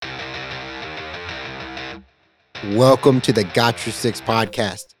Welcome to the Got Your Six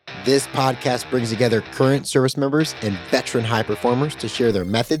podcast. This podcast brings together current service members and veteran high performers to share their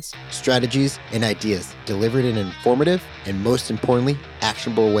methods, strategies, and ideas, delivered in an informative and, most importantly,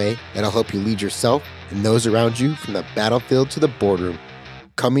 actionable way that'll help you lead yourself and those around you from the battlefield to the boardroom.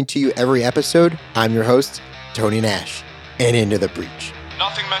 Coming to you every episode, I'm your host, Tony Nash, and Into the Breach.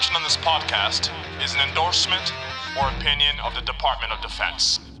 Nothing mentioned on this podcast is an endorsement or opinion of the Department of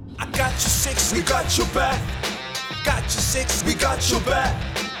Defense. I got your six, we got your back. Got your six, we got your back.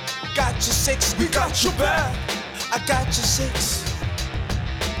 Got your six, we got your back. I got your six.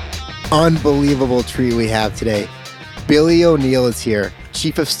 Unbelievable treat we have today. Billy O'Neill is here,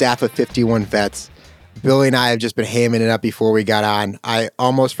 Chief of Staff of 51 Vets. Billy and I have just been hamming it up before we got on. I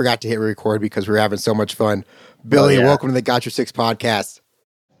almost forgot to hit record because we were having so much fun. Billy, Welcome to the Got Your Six podcast.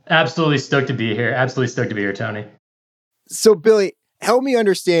 Absolutely stoked to be here. Absolutely stoked to be here, Tony. So, Billy, help me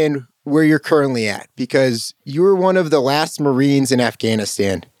understand where you're currently at, because you were one of the last Marines in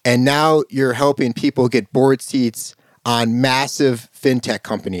Afghanistan, and now you're helping people get board seats on massive fintech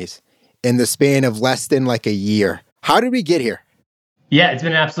companies in the span of less than like a year. How did we get here? Yeah, it's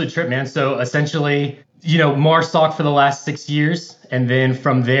been an absolute trip, man. So essentially, MARSOC for the last 6 years. And then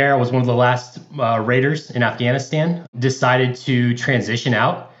from there, I was one of the last raiders in Afghanistan. Decided to transition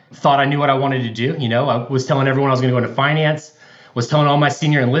out. Thought I knew what I wanted to do. I was telling everyone I was going to go into finance. Was telling all my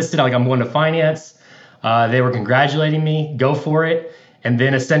senior enlisted, I'm going to finance. They were congratulating me, go for it. And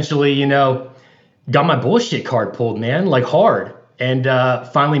then essentially, got my bullshit card pulled, man, like hard. And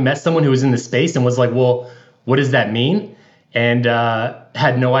finally met someone who was in the space and was like, well, what does that mean? And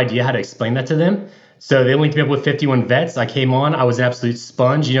had no idea how to explain that to them. So they linked me up with 51 Vets. I came on, I was an absolute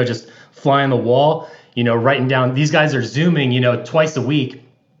sponge, just fly on the wall, writing down. These guys are Zooming, twice a week.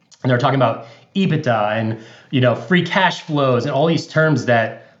 And they're talking about EBITDA and free cash flows and all these terms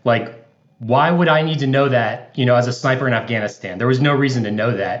that, like, why would I need to know that, as a sniper in Afghanistan? There was no reason to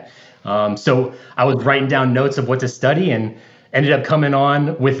know that. So I was writing down notes of what to study and ended up coming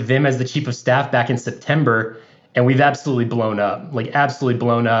on with them as the chief of staff back in September. And we've absolutely blown up,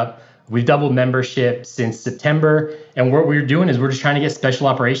 We've doubled membership since September. And what we're doing is we're just trying to get special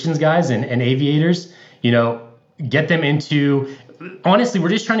operations guys and aviators, get them into, honestly, we're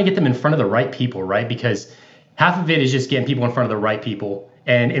just trying to get them in front of the right people, right? Because half of it is just getting people in front of the right people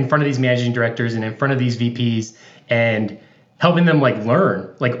and in front of these managing directors and in front of these VPs and helping them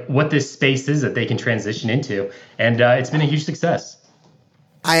learn what this space is that they can transition into. And it's been a huge success.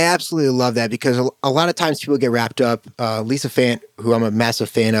 I absolutely love that, because a lot of times people get wrapped up. Lisa Fant, who I'm a massive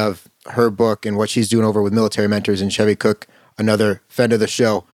fan of, her book and what she's doing over with Military Mentors, and Chevy Cook, another friend of the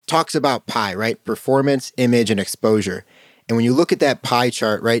show, talks about PIE, right? Performance, image, and exposure. And when you look at that pie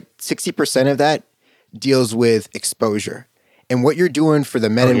chart, right, 60% of that deals with exposure. And what you're doing for the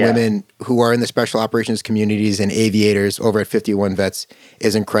men and women who are in the special operations communities and aviators over at 51 Vets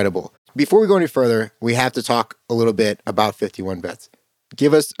is incredible. Before we go any further, we have to talk a little bit about 51 Vets.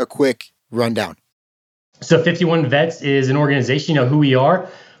 Give us a quick rundown. So 51 Vets is an organization, who we are.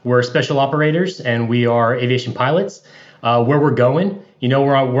 We're special operators and we are aviation pilots. Where we're going,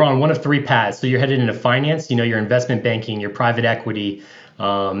 we're on one of three paths. So you're headed into finance, your investment banking, your private equity,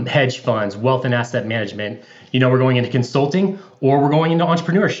 hedge funds, wealth and asset management. We're going into consulting, or we're going into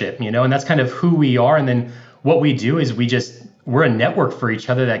entrepreneurship, and that's kind of who we are. And then what we do is we're a network for each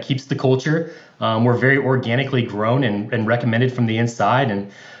other that keeps the culture. We're very organically grown and recommended from the inside.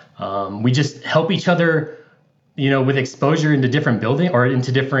 And we just help each other, with exposure into different buildings or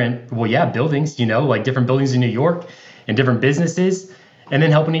into different, buildings, like different buildings in New York and different businesses, and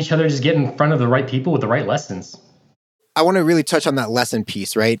then helping each other just get in front of the right people with the right lessons. I want to really touch on that lesson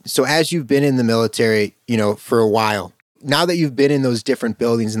piece, right? So as you've been in the military, for a while, now that you've been in those different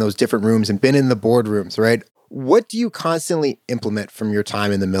buildings and those different rooms and been in the boardrooms, right? What do you constantly implement from your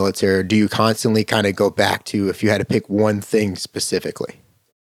time in the military? Or do you constantly kind of go back to, if you had to pick one thing specifically?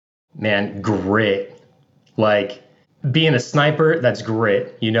 Man, grit. Being a sniper, that's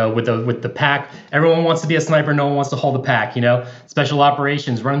grit, with the pack. Everyone wants to be a sniper. No one wants to hold the pack, special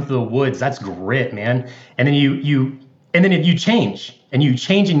operations, running through the woods. That's grit, man. And then if you change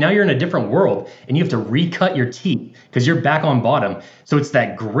and now you're in a different world and you have to recut your teeth because you're back on bottom. So it's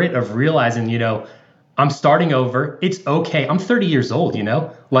that grit of realizing, I'm starting over. It's okay. I'm 30 years old,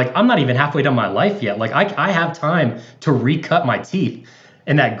 I'm not even halfway done my life yet. I have time to recut my teeth,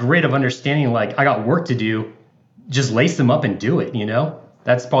 and that grit of understanding, I got work to do. Just lace them up and do it,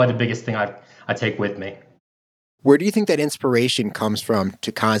 That's probably the biggest thing I take with me. Where do you think that inspiration comes from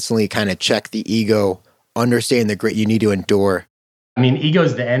to constantly kind of check the ego, understand the grit you need to endure? I mean,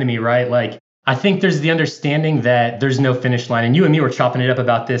 ego's the enemy, right? I think there's the understanding that there's no finish line. And you and me were chopping it up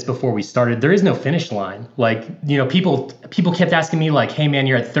about this before we started. There is no finish line. Like, people kept asking me like, hey man,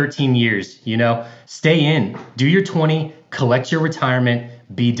 you're at 13 years, stay in, do your 20, collect your retirement,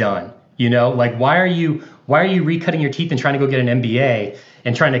 be done. Like why are you recutting your teeth and trying to go get an MBA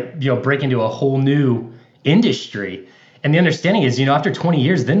and trying to, break into a whole new industry? And the understanding is, after 20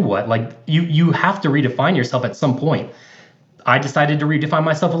 years, then what? Like you have to redefine yourself at some point. I decided to redefine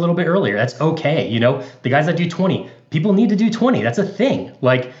myself a little bit earlier. That's okay. The guys that do 20, people need to do 20. That's a thing.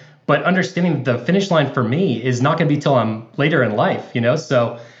 Like, but understanding the finish line for me is not going to be till I'm later in life,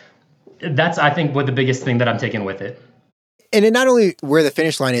 So that's, I think, what the biggest thing that I'm taking with it. And it not only where the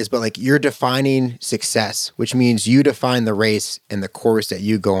finish line is, but like you're defining success, which means you define the race and the course that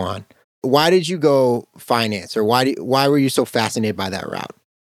you go on. Why did you go finance, or why were you so fascinated by that route?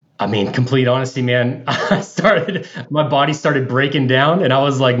 I mean, complete honesty, man, my body started breaking down and I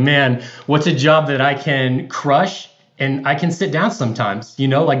was like, man, what's a job that I can crush and I can sit down sometimes,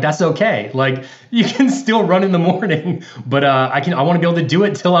 like that's okay. Like you can still run in the morning, but I want to be able to do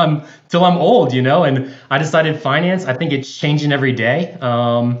it till I'm old, and I decided finance. I think it's changing every day.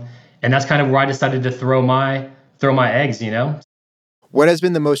 And that's kind of where I decided to throw my eggs, What has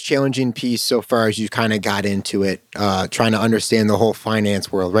been the most challenging piece so far as you kind of got into it, trying to understand the whole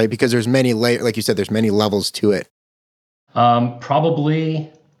finance world, right? Because there's many like you said, there's many levels to it.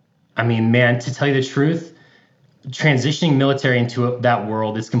 Probably, I mean, man, to tell you the truth, transitioning military into that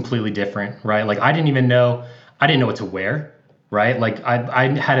world is completely different, right? Like I didn't know what to wear, right? Like I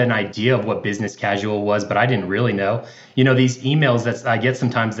had an idea of what business casual was, but I didn't really know. These emails that I get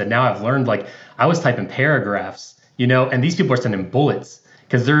sometimes that now I've learned, like I was typing paragraphs, and these people are sending bullets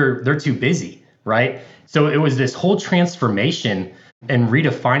because they're too busy, right? So it was this whole transformation and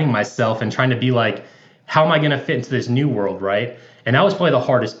redefining myself and trying to be like, how am I going to fit into this new world, right? And that was probably the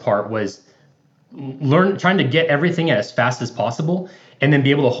hardest part, was trying to get everything in as fast as possible and then be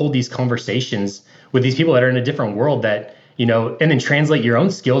able to hold these conversations with these people that are in a different world that, and then translate your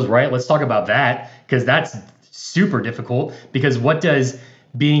own skills, right? Let's talk about that, because that's super difficult. Because what does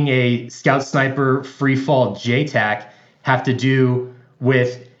being a scout sniper free fall JTAC have to do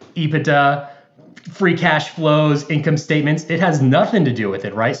with EBITDA, free cash flows, income statements? It has nothing to do with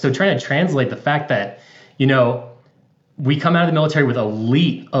it, right? So trying to translate the fact that, we come out of the military with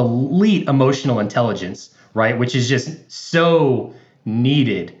elite emotional intelligence, right? Which is just so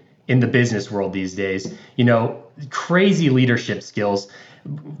needed in the business world these days. Crazy leadership skills.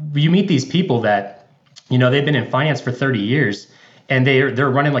 You meet these people that, they've been in finance for 30 years and they're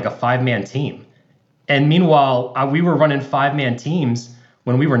running like a 5-man team. And meanwhile, we were running 5-man teams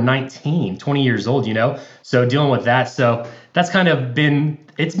when we were 19, 20 years old, So dealing with that. So that's kind of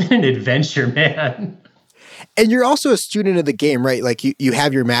it's been an adventure, man. And you're also a student of the game, right? Like you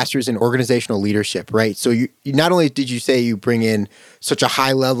have your master's in organizational leadership, right? So you not only did you say you bring in such a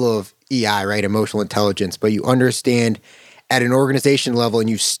high level of EI, right, emotional intelligence, but you understand at an organization level and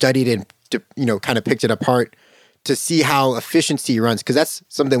you studied and kind of picked it apart to see how efficiency runs, because that's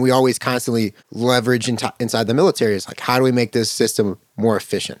something we always constantly leverage inside the military, is like, how do we make this system more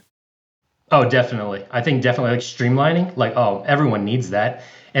efficient? Oh, definitely. I think definitely like streamlining, like, oh, everyone needs that.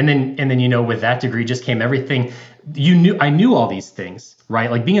 And then, with that degree just came everything. I knew all these things,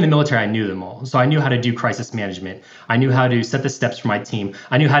 right? Like being in the military, I knew them all. So I knew how to do crisis management. I knew how to set the steps for my team.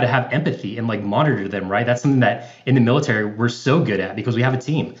 I knew how to have empathy and like monitor them, right? That's something that in the military we're so good at because we have a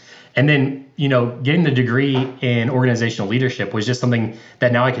team. And then, getting the degree in organizational leadership was just something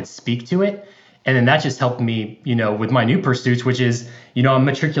that now I could speak to it. And then that just helped me, with my new pursuits, which is, I'm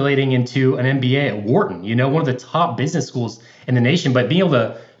matriculating into an MBA at Wharton, one of the top business schools in the nation. But being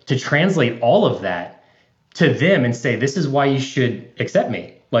able to translate all of that to them and say, this is why you should accept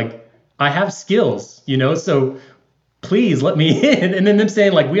me. Like, I have skills, so please let me in. And then them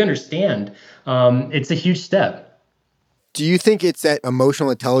saying, like, we understand. It's a huge step. Do you think it's that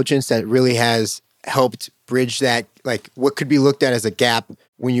emotional intelligence that really has helped bridge that, like what could be looked at as a gap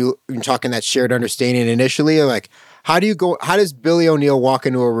when you're talking that shared understanding initially? Or like, how does Billy O'Neill walk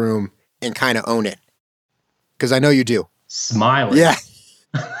into a room and kind of own it? Because I know you do. Smiling. Yeah.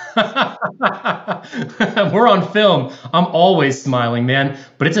 We're on film. I'm always smiling, man.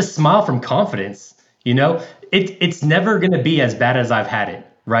 But it's a smile from confidence. It's never going to be as bad as I've had it,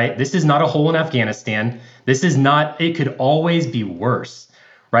 right? This is not a hole in Afghanistan. It could always be worse,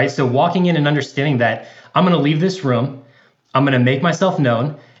 right? So walking in and understanding that I'm going to leave this room, I'm going to make myself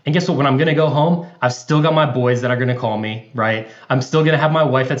known. And guess what? When I'm going to go home, I've still got my boys that are going to call me, right? I'm still going to have my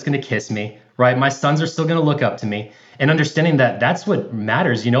wife that's going to kiss me, right? My sons are still going to look up to me, and understanding that that's what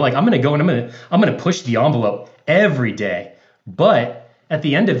matters. Like I'm going to go and I'm going to push the envelope every day. But at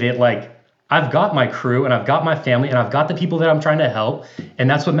the end of it, like I've got my crew and I've got my family and I've got the people that I'm trying to help. And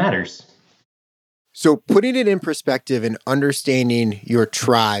that's what matters. So putting it in perspective and understanding your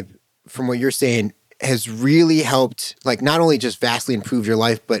tribe from what you're saying has really helped, like not only just vastly improve your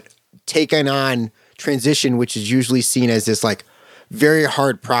life, but taking on transition, which is usually seen as this like very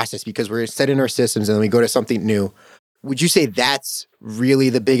hard process because we're set in our systems and then we go to something new. Would you say that's really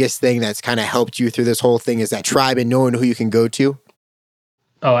the biggest thing that's kind of helped you through this whole thing is that tribe and knowing who you can go to?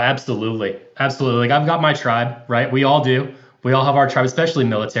 Oh, absolutely. Absolutely. Like I've got my tribe, right? We all do. We all have our tribe, especially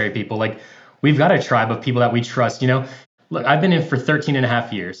military people. Like we've got a tribe of people that we trust, you know? Look, I've been in for 13 and a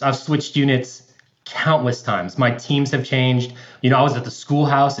half years. I've switched units countless times. My teams have changed. You know, I was at the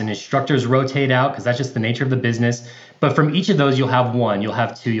schoolhouse and instructors rotate out because that's just the nature of the business. But from each of those, you'll have one, you'll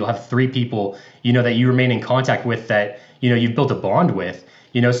have two, you'll have three people, you know, that you remain in contact with that, you know, you've built a bond with,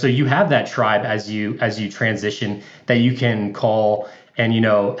 you know, so you have that tribe as you transition that you can call and, you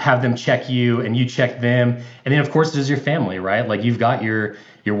know, have them check you and you check them. And then of course there's your family, right? Like you've got your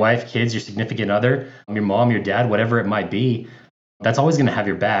wife, kids, your significant other, your mom, your dad, whatever it might be, that's always going to have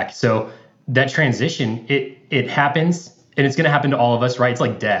your back. So that transition, it happens and it's going to happen to all of us, right? It's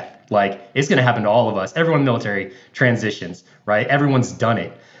like death. Like it's going to happen to all of us. Everyone in the military transitions, right? Everyone's done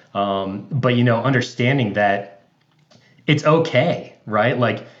it. But, you know, understanding that it's okay, right?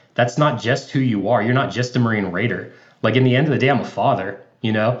 Like that's not just who you are. You're not just a Marine Raider. Like in the end of the day, I'm a father,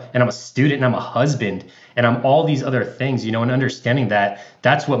 you know, and I'm a student and I'm a husband and I'm all these other things, you know, and understanding that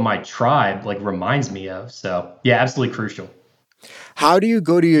that's what my tribe like reminds me of. So yeah, absolutely crucial. How do you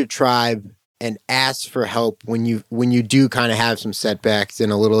go to your tribe and ask for help when you do kind of have some setbacks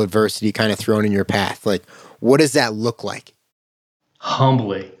and a little adversity kind of thrown in your path? Like, what does that look like?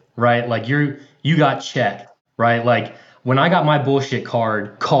 Humbly, right? Like you got checked, right? Like when I got my bullshit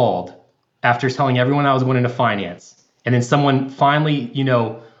card called after telling everyone I was going into finance, and then someone finally, you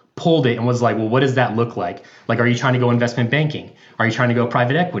know, pulled it and was like, well, what does that look like? Like, are you trying to go investment banking? Are you trying to go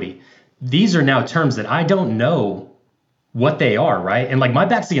private equity? These are now terms that I don't know what they are, right? And like my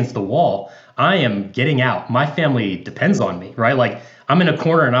back's against the wall. I am getting out. My family depends on me, right? Like I'm in a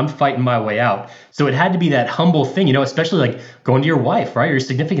corner and I'm fighting my way out. So it had to be that humble thing, you know, especially like going to your wife, right? Your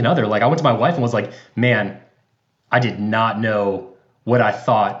significant other. Like I went to my wife and was like, man, I did not know what I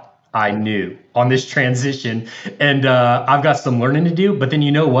thought I knew on this transition. And I've got some learning to do. But then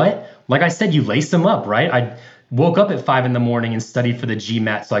you know what? Like I said, you lace them up, right? I woke up at 5 a.m. and studied for the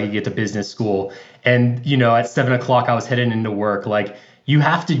GMAT so I could get to business school. And, you know, at 7 o'clock, I was heading into work. Like you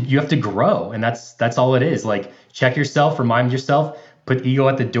have to grow. And that's all it is. Like check yourself, remind yourself, put ego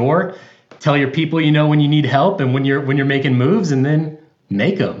at the door, tell your people, you know, when you need help and when you're making moves, and then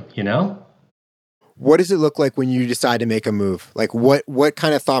make them, you know? What does it look like when you decide to make a move? Like what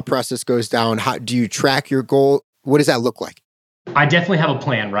kind of thought process goes down? How do you track your goal? What does that look like? I definitely have a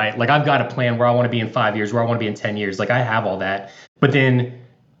plan, right? Like I've got a plan where I want to be in 5 years, where I want to be in 10 years. Like I have all that, but then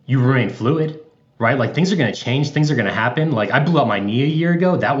you remain fluid, right? Like things are going to change. Things are going to happen. Like I blew out my knee a year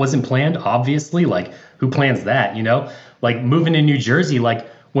ago. That wasn't planned, obviously. Like who plans that, you know? Like moving to New Jersey, like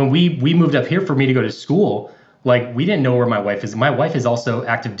when we moved up here for me to go to school, like we didn't know where my wife is. My wife is also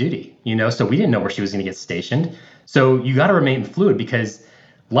active duty, you know, so we didn't know where she was going to get stationed. So you got to remain fluid because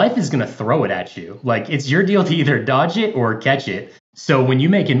life is going to throw it at you. Like it's your deal to either dodge it or catch it. So when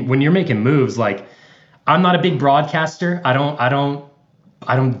you're making moves, like I'm not a big broadcaster. I don't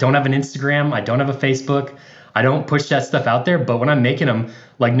have an Instagram. I don't have a Facebook. I don't push that stuff out there. But when I'm making them,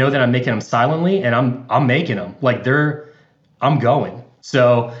 like know that I'm making them silently, and I'm making them like I'm going.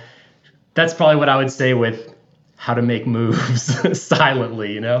 So that's probably what I would say with how to make moves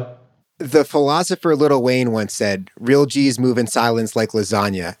silently, you know? The philosopher Lil Wayne once said, real G's move in silence like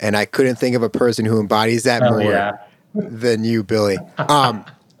lasagna. And I couldn't think of a person who embodies that more than you, Billy.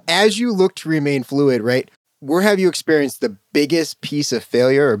 As you look to remain fluid, right? Where have you experienced the biggest piece of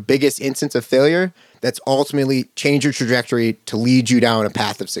failure or biggest instance of failure that's ultimately changed your trajectory to lead you down a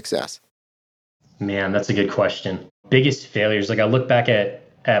path of success? Man, that's a good question. Biggest failures. Like I look back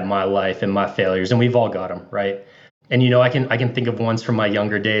at my life and my failures, and we've all got them, right? And, you know, I can think of ones from my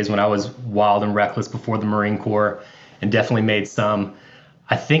younger days when I was wild and reckless before the Marine Corps, and definitely made some.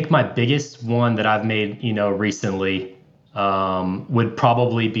 I think my biggest one that I've made, you know, recently would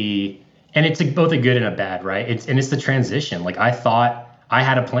probably be, and it's both a good and a bad, right? It's the transition. Like I thought I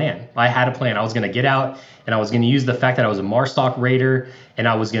had a plan. I was going to get out and I was going to use the fact that I was a MARSOC Raider, and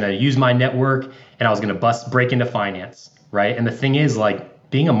I was going to use my network, and I was going to break into finance, right? And the thing is, like,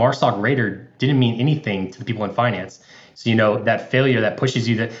 being a MARSOC Raider didn't mean anything to the people in finance. So, you know, that failure that pushes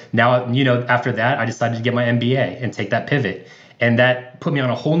you that now, you know, after that, I decided to get my MBA and take that pivot. And that put me on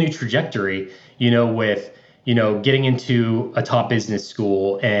a whole new trajectory, you know, with, getting into a top business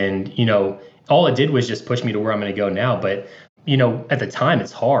school and, all it did was just push me to where I'm going to go now. But, at the time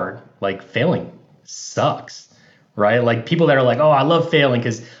it's hard. Like failing sucks, right? Like people that are like, oh, I love failing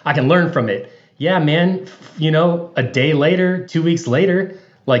because I can learn from it. Yeah, man, a day later, 2 weeks later,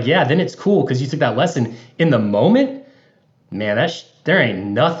 like, yeah, then it's cool because you took that lesson. In the moment, man, there ain't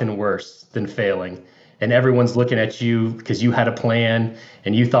nothing worse than failing. And everyone's looking at you because you had a plan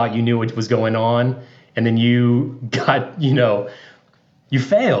and you thought you knew what was going on. And then you got, you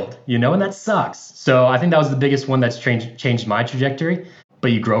failed, and that sucks. So I think that was the biggest one that's changed my trajectory.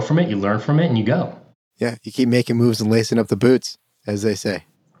 But you grow from it, you learn from it, and you go. Yeah, you keep making moves and lacing up the boots, as they say.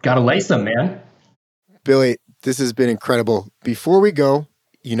 Got to lace them, man. Billy, this has been incredible. Before we go,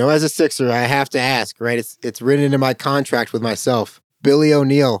 as a Sixer, I have to ask, right? It's written into my contract with myself. Billy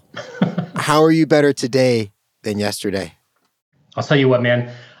O'Neill, how are you better today than yesterday? I'll tell you what,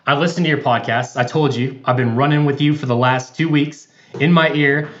 man. I listened to your podcast. I told you, I've been running with you for the last 2 weeks in my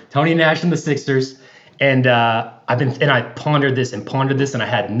ear, Tony Nash and the Sixers. And I pondered this, and I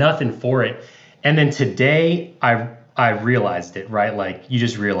had nothing for it. And then today I realized it, right? Like you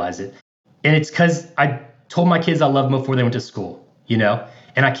just realize it. And it's because I told my kids I loved them before they went to school,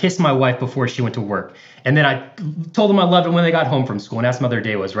 and I kissed my wife before she went to work. And then I told them I loved them when they got home from school and asked them how their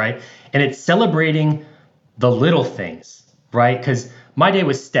day was, right? And it's celebrating the little things, right? Because my day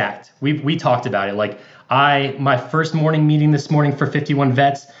was stacked. We talked about it. Like my first morning meeting this morning for 51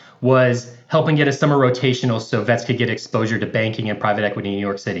 Vets was helping get a summer rotational so vets could get exposure to banking and private equity in New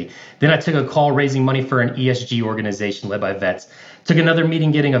York City. Then I took a call raising money for an ESG organization led by vets. Took another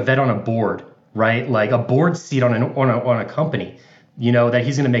meeting getting a vet on a board, right? Like a board seat on a company, that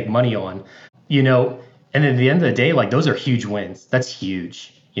he's going to make money on, and at the end of the day, like those are huge wins. That's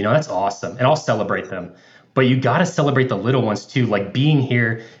huge. That's awesome. And I'll celebrate them. But you got to celebrate the little ones too, like being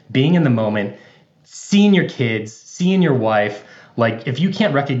here, being in the moment, seeing your kids, seeing your wife. Like if you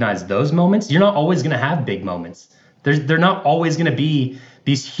can't recognize those moments, you're not always going to have big moments. They're not always going to be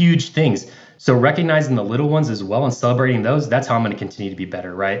these huge things. So recognizing the little ones as well and celebrating those, that's how I'm going to continue to be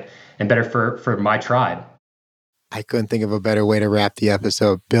better, right? And better for my tribe. I couldn't think of a better way to wrap the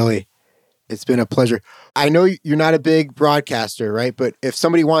episode. Billy, it's been a pleasure. I know you're not a big broadcaster, right? But if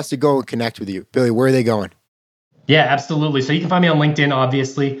somebody wants to go and connect with you, Billy, where are they going? Yeah, absolutely. So you can find me on LinkedIn,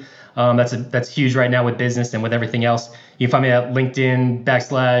 obviously. That's huge right now with business and with everything else. You can find me at LinkedIn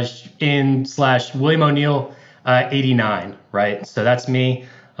 /William O'Neill 89, right? So that's me.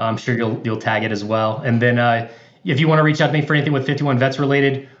 I'm sure you'll tag it as well. And then if you want to reach out to me for anything with 51 Vets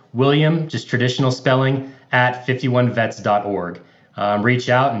related, William, just traditional spelling, at 51vets.org. Reach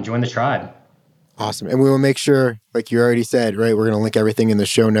out and join the tribe. Awesome. And we will make sure, like you already said, right, we're going to link everything in the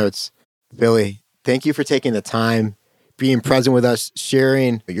show notes. Billy, thank you for taking the time, being present with us,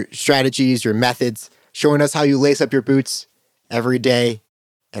 sharing your strategies, your methods, showing us how you lace up your boots every day.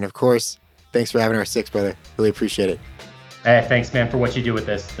 And of course, thanks for having our Six, brother. Really appreciate it. Hey, thanks, man, for what you do with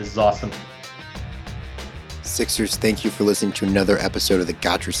this. This is awesome. Sixers, thank you for listening to another episode of the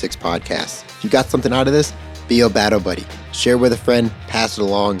Got Your Six podcast. If you got something out of this, be a battle buddy. Share with a friend, pass it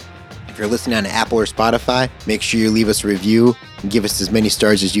along. If you're listening on Apple or Spotify, make sure you leave us a review and give us as many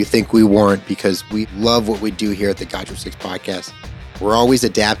stars as you think we warrant, because we love what we do here at the Got Your Six podcast. We're always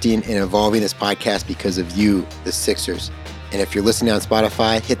adapting and evolving this podcast because of you, the Sixers. And if you're listening on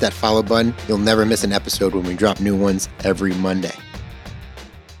Spotify, hit that follow button. You'll never miss an episode when we drop new ones every Monday.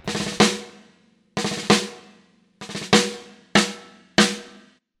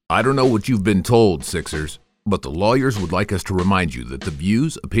 I don't know what you've been told, Sixers, but the lawyers would like us to remind you that the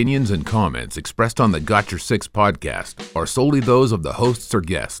views, opinions, and comments expressed on the Got Your Six podcast are solely those of the hosts or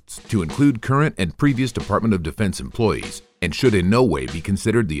guests, to include current and previous Department of Defense employees, and should in no way be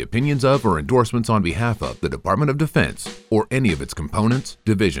considered the opinions of or endorsements on behalf of the Department of Defense or any of its components,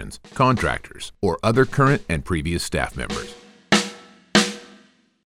 divisions, contractors, or other current and previous staff members.